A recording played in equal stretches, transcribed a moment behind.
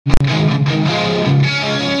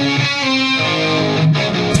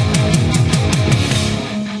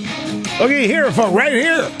Looky here, folks, right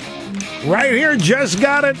here. Right here, just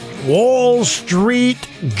got it. Wall Street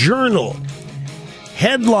Journal.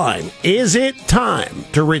 Headline, is it time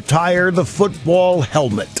to retire the football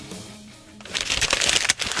helmet?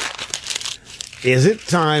 Is it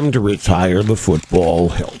time to retire the football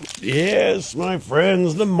helmet? Yes, my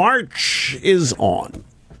friends, the march is on.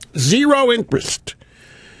 Zero interest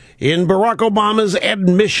in Barack Obama's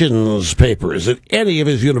admissions papers at any of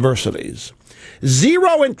his universities.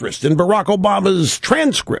 Zero interest in Barack Obama's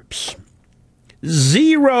transcripts.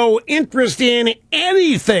 Zero interest in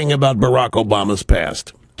anything about Barack Obama's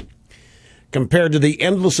past, compared to the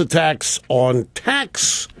endless attacks on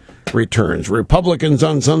tax returns. Republicans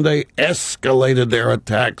on Sunday escalated their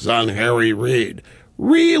attacks on Harry Reid.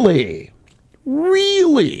 Really?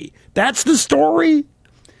 Really? That's the story?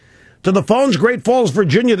 To the phones, Great Falls,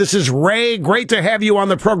 Virginia. This is Ray. Great to have you on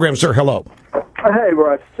the program, sir. Hello. Hey,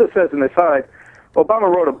 Russ. Just as an aside,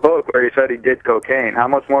 Obama wrote a book where he said he did cocaine. How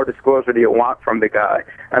much more disclosure do you want from the guy?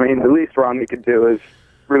 I mean, the least wrong he could do is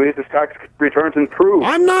release his tax returns and prove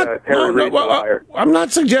I'm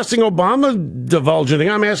not suggesting Obama divulge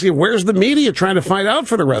anything. I'm asking, where's the media trying to find out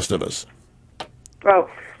for the rest of us? Well,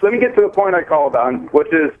 let me get to the point I called on,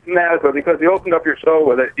 which is NASA, because you opened up your show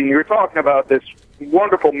with it, and you were talking about this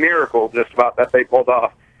wonderful miracle just about that they pulled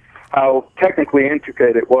off, how technically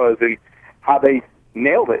intricate it was, and how they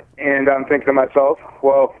nailed it. And I'm thinking to myself,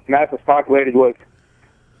 well, NASA's populated with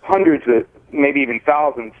hundreds of, maybe even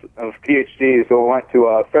thousands of PhDs who went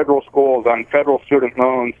to federal schools on federal student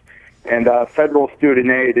loans and federal student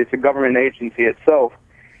aid. It's a government agency itself,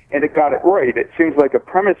 and it got it right. It seems like a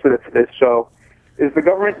premise of this show is the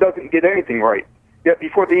government doesn't get anything right. Yet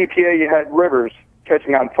before the EPA, you had rivers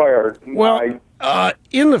catching on fire. Well,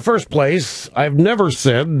 in the first place, I've never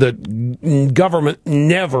said that government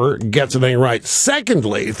never gets anything right.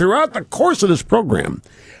 Secondly, throughout the course of this program,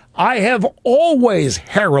 I have always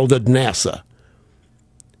heralded NASA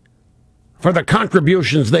for the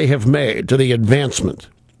contributions they have made to the advancement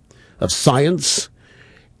of science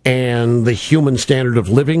and the human standard of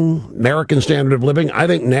living, American standard of living. I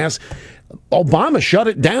think Obama shut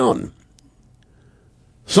it down.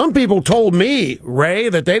 Some people told me, Ray,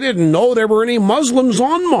 that they didn't know there were any Muslims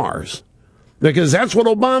on Mars, because that's what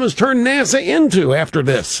Obama's turned NASA into after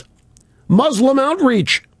this. Muslim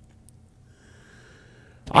outreach.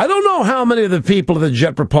 I don't know how many of the people at the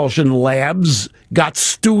Jet Propulsion Labs got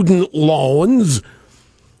student loans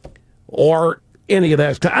or any of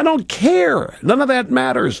that. I don't care. None of that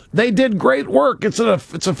matters. They did great work. It's a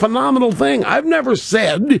phenomenal thing. I've never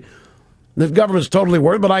said the government's totally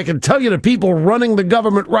worried, but I can tell you the people running the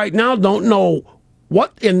government right now don't know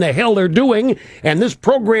what in the hell they're doing, and this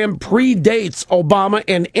program predates Obama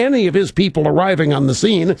and any of his people arriving on the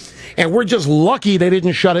scene, and we're just lucky they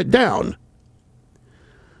didn't shut it down.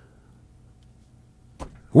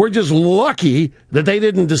 We're just lucky that they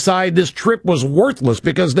didn't decide this trip was worthless,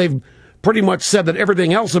 because they've pretty much said that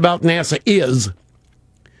everything else about NASA is.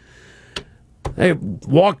 They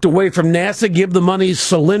walked away from NASA, give the money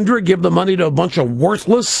Solyndra, give the money to a bunch of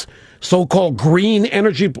worthless so-called green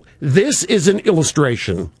energy. This is an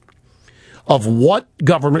illustration of what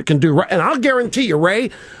government can do. And I'll guarantee you,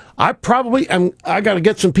 Ray, I got to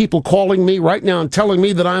get some people calling me right now and telling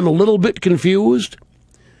me that I'm a little bit confused,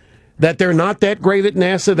 that they're not that great at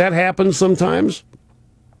NASA. That happens sometimes.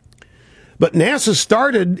 But NASA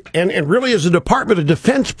started, and really is a Department of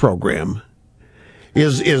Defense program,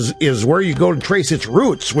 is where you go to trace its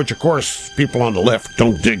roots, which, of course, people on the left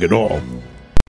don't dig at all.